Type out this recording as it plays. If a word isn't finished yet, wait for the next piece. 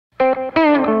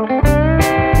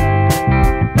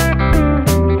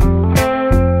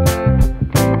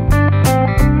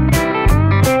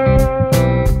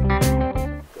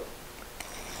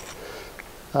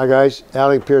Hi guys,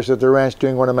 Alec Peirce at the ranch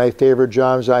doing one of my favorite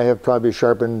jobs. I have probably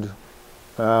sharpened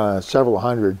several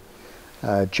hundred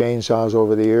chainsaws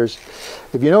over the years.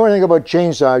 If you know anything about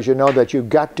chainsaws, you know that you've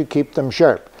got to keep them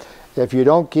sharp. If you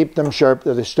don't keep them sharp,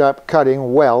 they stop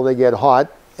cutting well, they get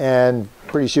hot, and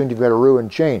pretty soon you've got a ruined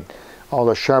chain. All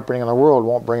the sharpening in the world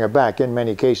won't bring it back. In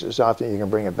many cases, often you can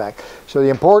bring it back. So the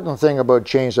important thing about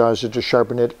chainsaws is to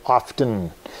sharpen it often.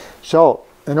 So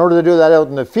in order to do that out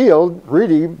in the field,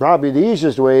 really, probably the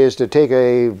easiest way is to take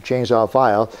a chainsaw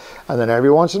file and then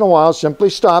every once in a while simply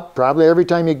stop, probably every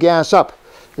time you gas up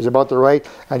is about the right,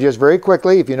 and just very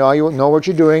quickly, if you know what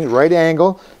you're doing, right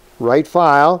angle, right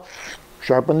file,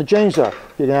 sharpen the chainsaw.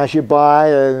 You can actually buy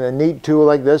a neat tool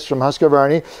like this from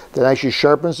Husqvarna that actually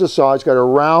sharpens the saw. It's got a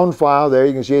round file there,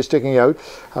 you can see it sticking out,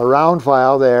 a round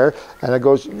file there, and it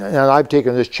goes, and I've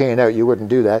taken this chain out, you wouldn't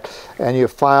do that, and you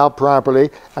file properly.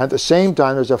 At the same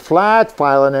time, there's a flat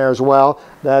file in there as well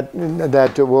that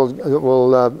will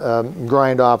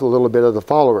grind off a little bit of the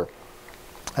follower.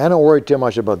 I don't worry too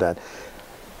much about that.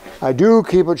 I do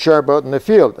keep it sharp out in the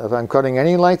field. If I'm cutting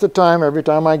any length of time, every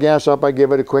time I gas up, I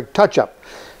give it a quick touch-up.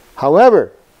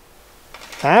 However,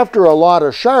 after a lot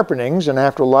of sharpenings and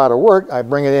after a lot of work, I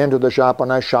bring it into the shop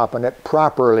and I sharpen it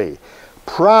properly.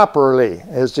 Properly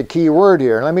is the key word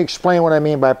here. And let me explain what I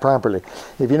mean by properly.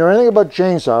 If you know anything about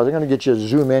chainsaws, I'm going to get you to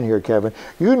zoom in here, Kevin.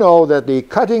 You know that the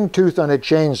cutting tooth on a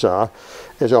chainsaw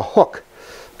is a hook.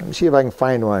 Let me see if I can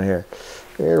find one here.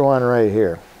 There's one right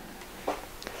here.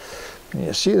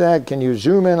 You see that? Can you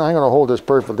zoom in? I'm going to hold this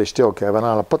perfectly still, Kevin.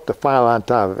 I'll put the file on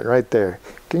top of it right there.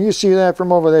 Can you see that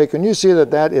from over there? Can you see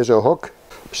that that is a hook?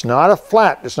 It's not a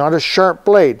flat. It's not a sharp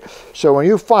blade. So when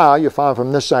you file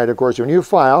from this side, of course. When you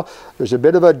file, there's a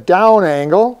bit of a down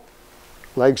angle,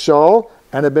 like so,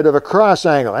 and a bit of a cross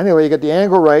angle. Anyway, you get the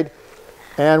angle right,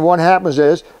 and what happens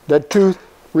is the tooth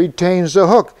retains the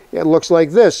hook. It looks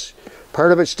like this.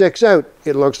 Part of it sticks out.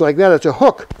 It looks like that. It's a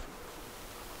hook.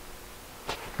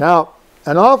 Now,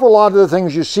 an awful lot of the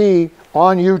things you see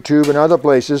on YouTube and other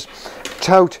places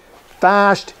tout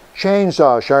fast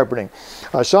chainsaw sharpening.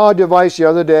 I saw a device the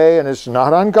other day, and it's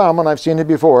not uncommon, I've seen it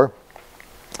before.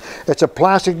 It's a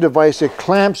plastic device that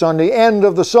clamps on the end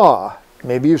of the saw.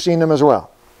 Maybe you've seen them as well.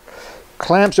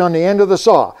 Clamps on the end of the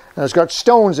saw, and it's got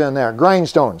stones in there,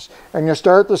 grindstones. And you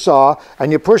start the saw,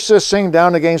 and you push this thing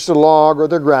down against the log or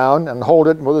the ground and hold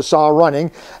it with the saw running,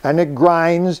 and it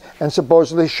grinds and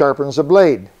supposedly sharpens the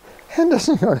blade. It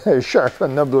doesn't know how to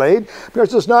sharpen the blade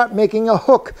because it's not making a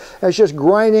hook. It's just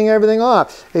grinding everything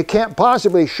off. It can't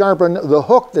possibly sharpen the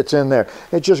hook that's in there.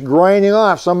 It's just grinding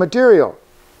off some material.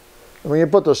 When you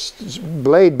put the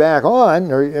blade back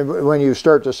on, or when you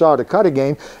start the saw to cut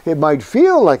again, it might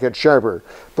feel like it's sharper,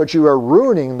 but you are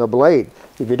ruining the blade.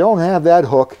 If you don't have that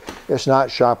hook, it's not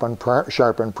sharpened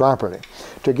properly.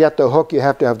 To get the hook, you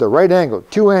have to have the right angle,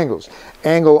 two angles.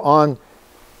 Angle on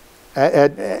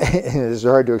it's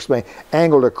hard to explain,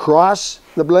 angled across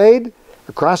the blade,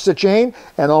 across the chain,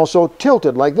 and also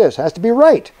tilted like this. Has to be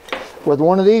right. With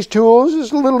one of these tools,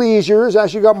 it's a little easier. It's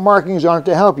actually got markings on it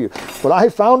to help you. But I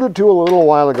found a tool a little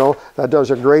while ago that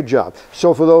does a great job.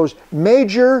 So for those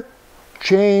major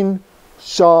chain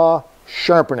saw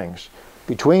sharpenings,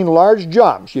 between large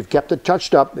jobs, you've kept it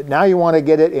touched up, but now you want to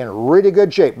get it in really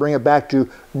good shape, bring it back to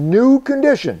new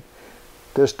condition.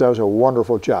 This does a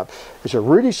wonderful job. It's a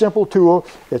really simple tool.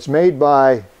 It's made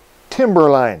by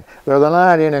Timberline. They're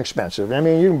not inexpensive. I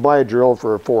mean, you can buy a drill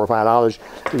for $4 or $5.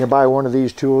 You can buy one of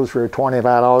these tools for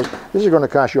 $25. This is going to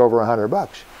cost you over $100.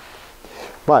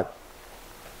 But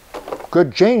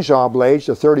good chainsaw blades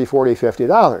are $30, $40,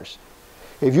 $50.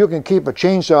 If you can keep a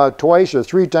chainsaw twice or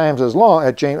three times as long,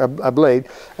 a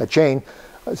chain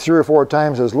 3 or 4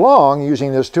 times as long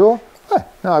using this tool,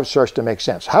 now it starts to make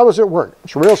sense. How does it work?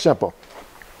 It's real simple.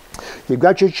 You've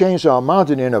got your chainsaw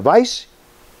mounted in a vise,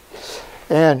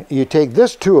 and you take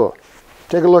this tool.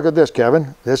 Take a look at this,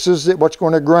 Kevin. This is what's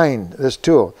going to grind this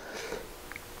tool.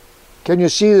 Can you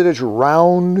see that it's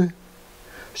round?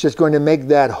 So it's going to make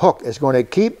that hook. It's going to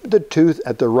keep the tooth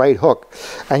at the right hook.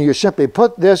 And you simply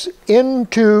put this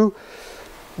into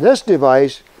this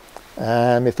device,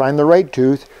 and we find the right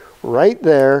tooth right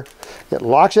there. It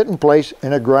locks it in place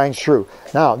and it grinds through.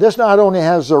 Now, this not only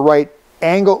has the right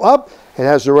angle up, it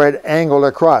has the right angle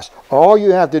across. All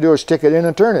you have to do is stick it in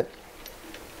and turn it.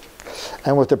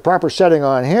 And with the proper setting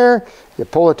on here, you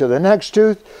pull it to the next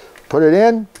tooth, put it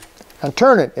in, and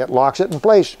turn it. It locks it in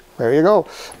place. There you go.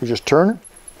 You just turn it,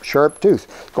 sharp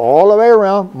tooth. Go all the way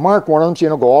around, mark one of them,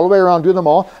 so go all the way around, do them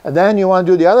all, and then you want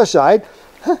to do the other side.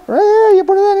 Right here, you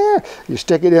put it in here. You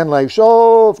stick it in like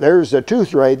so. There's the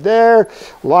tooth right there.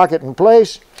 Lock it in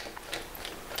place.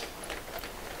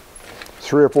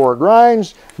 3 or 4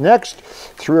 grinds, next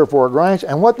 3 or 4 grinds.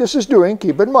 And what this is doing,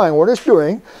 keep in mind what it's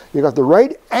doing, you got the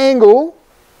right angle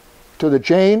to the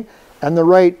chain and the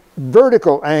right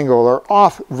vertical angle or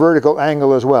off vertical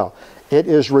angle as well. It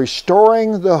is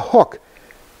restoring the hook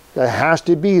that has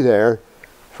to be there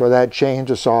for that chain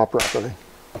to saw properly.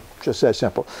 Just that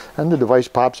simple. And the device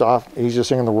pops off. Easiest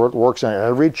thing in the world. Works on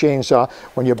every chainsaw.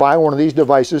 When you buy one of these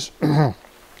devices,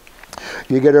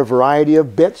 you get a variety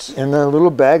of bits in the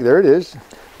little bag. There it is.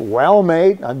 Well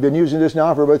made. I've been using this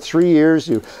now for about 3 years.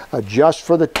 You adjust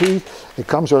for the teeth. It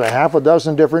comes with a half a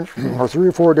dozen different or 3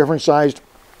 or 4 different sized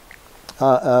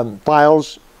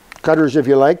files, cutters if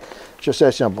you like. Just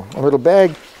that simple. A little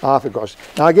bag, off it goes.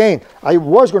 Now again, I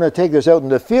was going to take this out in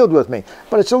the field with me,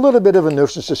 but it's a little bit of a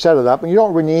nuisance to set it up, and you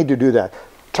don't really need to do that.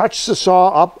 Touch the saw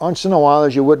up once in a while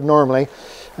as you would normally.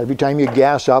 Every time you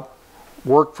gas up,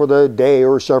 work for the day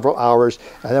or several hours,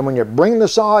 and then when you bring the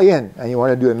saw in and you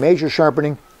want to do a major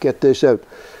sharpening, get this out.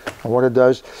 And what it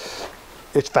does,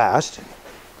 it's fast,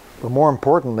 but more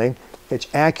importantly, it's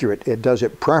accurate. It does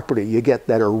it properly. You get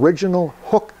that original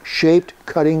hook-shaped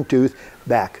cutting tooth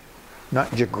back,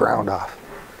 not just ground off.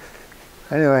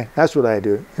 Anyway, that's what I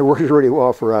do. It works really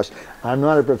well for us. I'm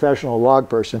not a professional log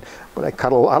person, but I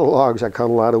cut a lot of logs, I cut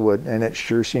a lot of wood, and it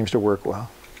sure seems to work well.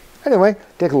 Anyway,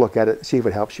 take a look at it, see if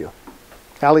it helps you.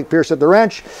 Alec, Peirce at the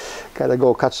wrench. Gotta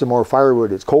go cut some more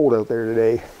firewood. It's cold out there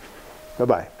today.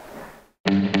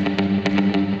 Bye-bye.